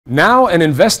Now an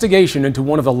investigation into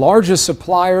one of the largest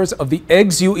suppliers of the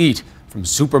eggs you eat, from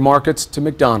supermarkets to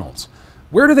McDonald's.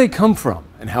 Where do they come from,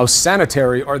 and how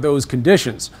sanitary are those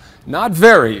conditions? Not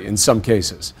very in some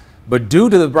cases. But due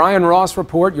to the Brian Ross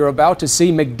report you're about to see,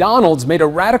 McDonald's made a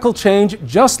radical change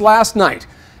just last night.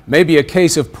 Maybe a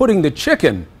case of putting the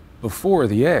chicken before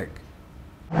the egg.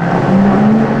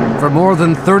 For more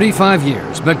than 35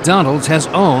 years, McDonald's has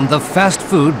owned the fast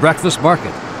food breakfast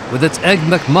market, with its Egg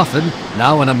McMuffin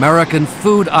now an American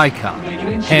food icon.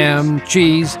 Ham,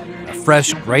 cheese, a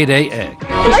fresh grade A egg.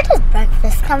 Where does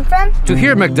breakfast come from? To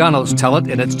hear McDonald's tell it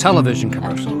in its television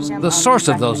commercials, the source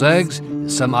of those eggs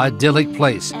is some idyllic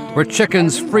place where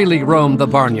chickens freely roam the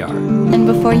barnyard. And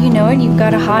before you know it, you've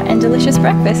got a hot and delicious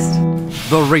breakfast.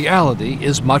 The reality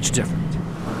is much different.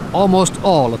 Almost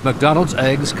all of McDonald's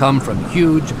eggs come from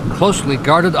huge, closely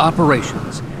guarded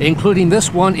operations, including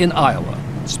this one in Iowa,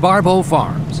 Sparbo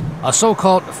Farms, a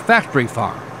so-called factory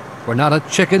farm, where not a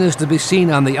chicken is to be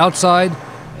seen on the outside,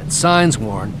 and signs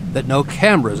warn that no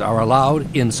cameras are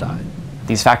allowed inside.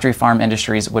 These factory farm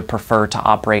industries would prefer to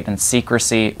operate in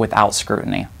secrecy without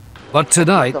scrutiny. But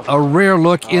tonight, a rare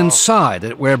look inside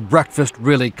at where breakfast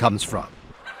really comes from.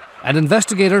 An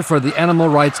investigator for the animal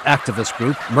rights activist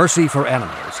group Mercy for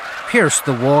Animals pierced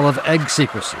the wall of egg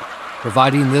secrecy,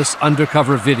 providing this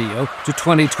undercover video to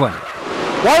 2020.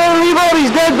 Why do you leave all these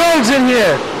dead birds in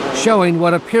here? Showing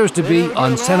what appears to be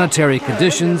unsanitary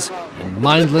conditions and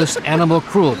mindless animal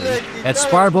cruelty at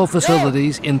Sparbo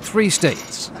facilities in 3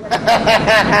 states.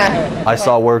 I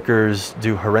saw workers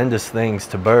do horrendous things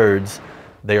to birds.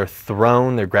 They are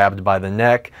thrown, they're grabbed by the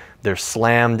neck, they're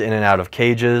slammed in and out of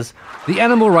cages. The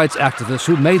animal rights activist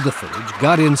who made the footage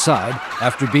got inside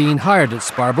after being hired at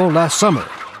Sparbo last summer.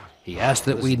 He asked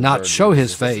that we not show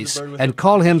his face and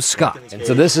call him Scott.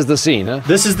 So this is the scene, huh?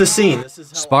 This is the scene.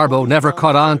 Sparbo never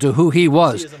caught on to who he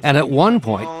was, and at one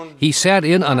point, he sat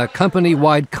in on a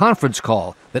company-wide conference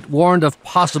call that warned of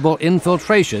possible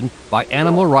infiltration by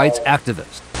animal rights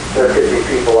activists. There could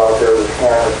be people out there with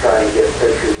cameras trying to get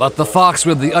pictures. But the fox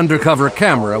with the undercover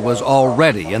camera was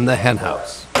already in the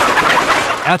henhouse.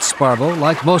 At Sparbo,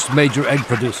 like most major egg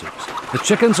producers, the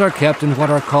chickens are kept in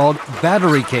what are called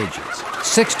battery cages,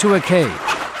 6 to a cage,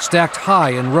 stacked high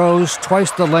in rows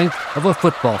twice the length of a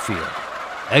football field.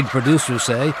 Egg producers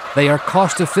say they are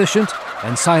cost-efficient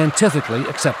and scientifically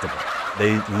acceptable.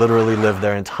 They literally live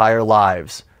their entire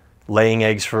lives laying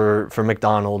eggs for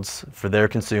McDonald's, for their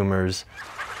consumers,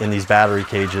 in these battery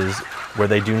cages where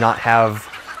they do not have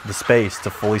the space to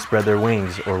fully spread their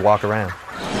wings or walk around.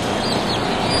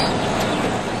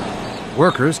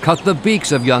 Workers cut the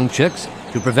beaks of young chicks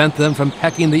to prevent them from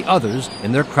pecking the others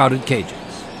in their crowded cages.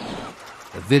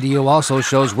 The video also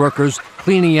shows workers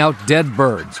cleaning out dead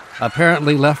birds,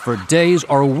 apparently left for days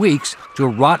or weeks to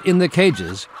rot in the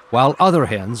cages while other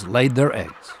hens laid their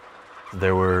eggs.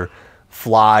 There were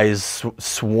flies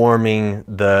swarming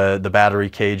the battery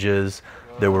cages.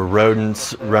 There were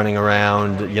rodents running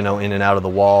around, in and out of the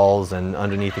walls and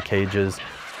underneath the cages.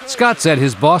 Scott said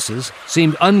his bosses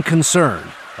seemed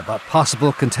unconcerned about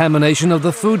possible contamination of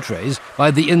the food trays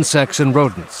by the insects and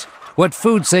rodents. What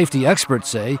food safety experts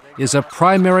say is a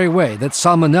primary way that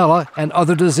salmonella and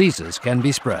other diseases can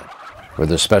be spread. Were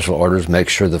there special orders make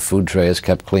sure the food tray is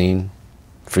kept clean,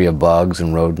 free of bugs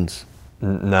and rodents?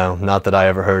 No, not that I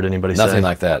ever heard anybody say. Nothing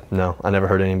like that? No, I never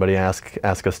heard anybody ask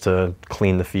us to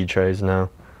clean the feed trays, no.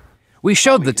 We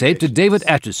showed the tape to David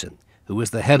Atchison, who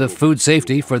is the head of food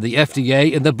safety for the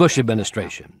FDA in the Bush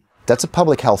administration. That's a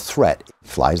public health threat.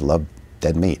 Flies love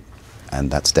dead meat, and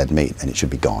that's dead meat, and it should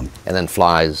be gone. And then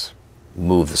flies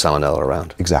move the salmonella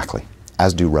around? Exactly,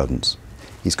 as do rodents.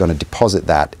 He's going to deposit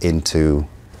that into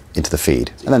the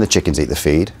feed, and then the chickens eat the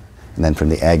feed, and then from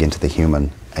the egg into the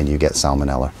human, and you get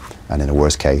salmonella, and in the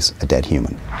worst case, a dead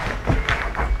human.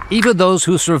 Even those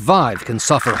who survive can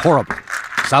suffer horribly.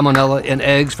 Salmonella in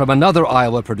eggs from another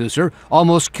Iowa producer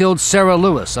almost killed Sarah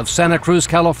Lewis of Santa Cruz,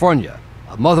 California,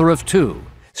 a mother of 2,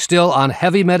 still on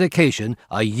heavy medication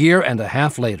a year and a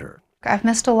half later. I've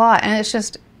missed a lot, and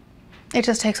it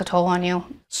just takes a toll on you.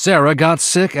 Sarah got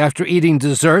sick after eating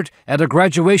dessert at a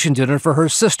graduation dinner for her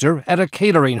sister at a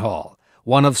catering hall,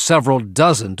 one of several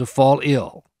dozen to fall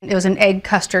ill. It was an egg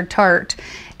custard tart,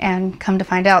 and come to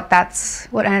find out, that's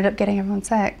what ended up getting everyone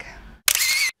sick.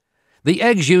 The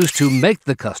eggs used to make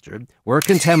the custard were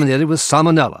contaminated with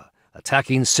salmonella,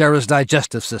 attacking Sarah's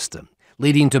digestive system,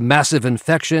 leading to massive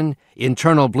infection,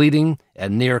 internal bleeding,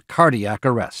 and near cardiac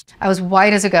arrest. I was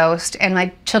white as a ghost, and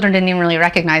my children didn't even really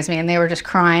recognize me, and they were just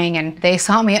crying, and they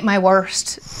saw me at my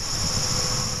worst.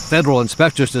 Federal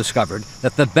inspectors discovered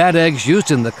that the bad eggs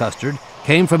used in the custard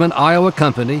came from an Iowa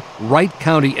company, Wright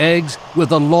County Eggs,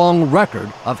 with a long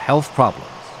record of health problems.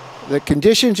 The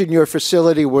conditions in your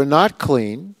facility were not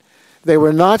clean, they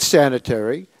were not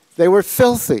sanitary, they were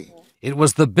filthy. It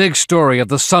was the big story of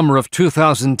the summer of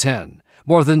 2010.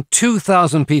 More than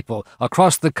 2,000 people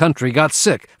across the country got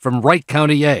sick from Wright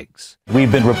County Eggs.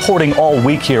 We've been reporting all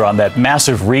week here on that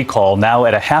massive recall, now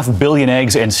at 500 million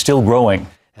eggs and still growing.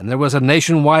 And there was a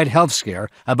nationwide health scare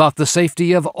about the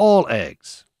safety of all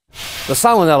eggs. The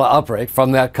salmonella outbreak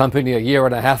from that company a year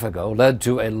and a half ago led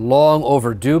to a long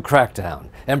overdue crackdown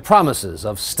and promises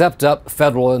of stepped-up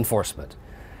federal enforcement,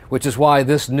 which is why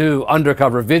this new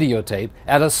undercover videotape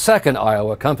at a second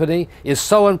Iowa company is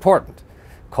so important,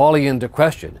 calling into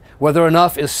question whether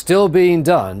enough is still being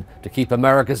done to keep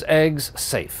America's eggs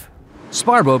safe.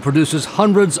 Sparbo produces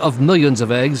hundreds of millions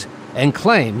of eggs and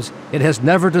claims it has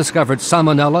never discovered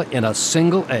salmonella in a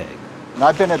single egg. And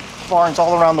I've been at farms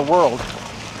all around the world.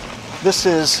 This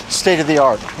is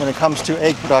state-of-the-art when it comes to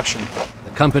egg production.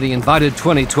 The company invited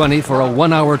 2020 for a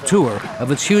one-hour tour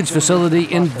of its huge facility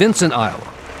in Vincent, Iowa,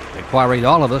 requiring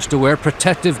all of us to wear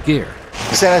protective gear.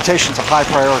 Sanitation's a high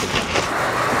priority.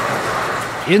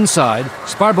 Inside,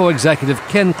 Sparbo executive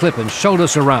Ken Klippen showed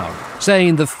us around,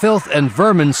 saying the filth and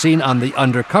vermin seen on the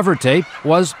undercover tape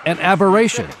was an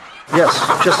aberration. Yes,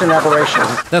 just an aberration.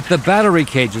 That the battery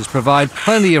cages provide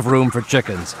plenty of room for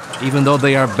chickens, even though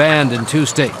they are banned in 2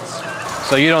 states.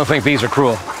 So you don't think these are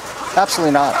cruel?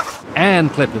 Absolutely not. And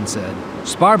Klippen said,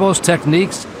 Sparbo's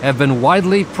techniques have been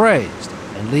widely praised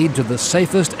and lead to the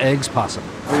safest eggs possible.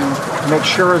 We make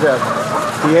sure that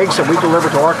the eggs that we deliver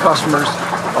to our customers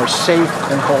are safe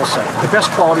and wholesome. The best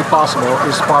quality possible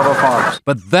is Sparbo Farms.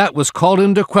 But that was called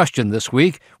into question this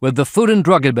week with the Food and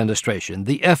Drug Administration,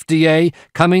 the FDA,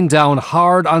 coming down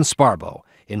hard on Sparbo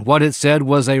in what it said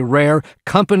was a rare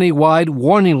company-wide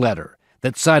warning letter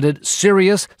that cited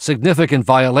serious, significant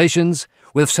violations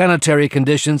with sanitary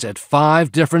conditions at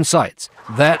 5 different sites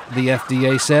that, the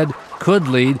FDA said, could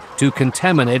lead to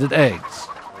contaminated eggs.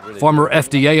 Former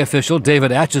FDA official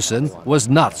David Atchison was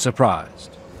not surprised.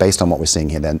 Based on what we're seeing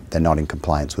here, they're not in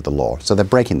compliance with the law, so they're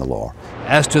breaking the law.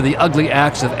 As to the ugly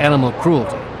acts of animal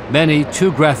cruelty, many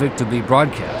too graphic to be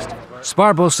broadcast,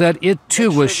 Sparbo said it too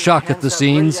was shocked at the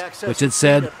scenes, which it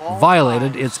said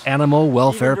violated its animal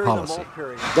welfare policy.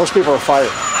 Those people are fired.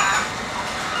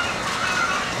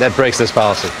 That breaks this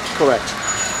policy. Correct.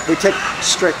 We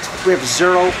have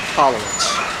zero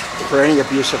tolerance for any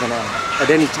abuse of an animal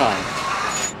at any time.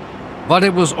 But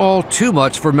it was all too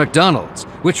much for McDonald's,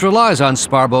 which relies on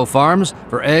Sparbo Farms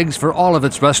for eggs for all of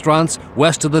its restaurants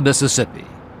west of the Mississippi.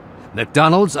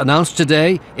 McDonald's announced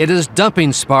today it is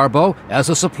dumping Sparbo as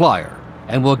a supplier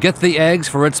and will get the eggs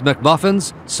for its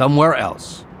McMuffins somewhere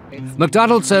else.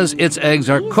 McDonald's says its eggs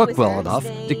are cooked well enough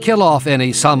to kill off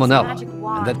any salmonella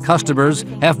and that customers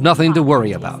have nothing to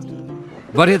worry about.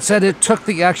 But it said it took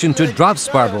the action to drop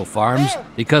Sparbo Farms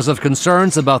because of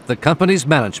concerns about the company's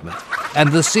management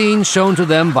and the scenes shown to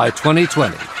them by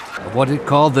 2020 of what it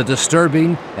called the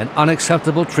disturbing and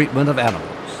unacceptable treatment of animals.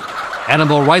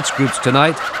 Animal rights groups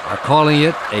tonight are calling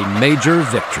it a major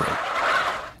victory.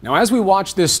 Now, as we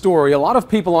watch this story, a lot of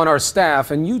people on our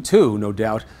staff, and you too, no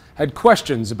doubt, had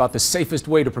questions about the safest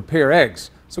way to prepare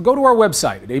eggs. So go to our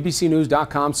website at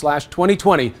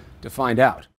abcnews.com/2020 to find out.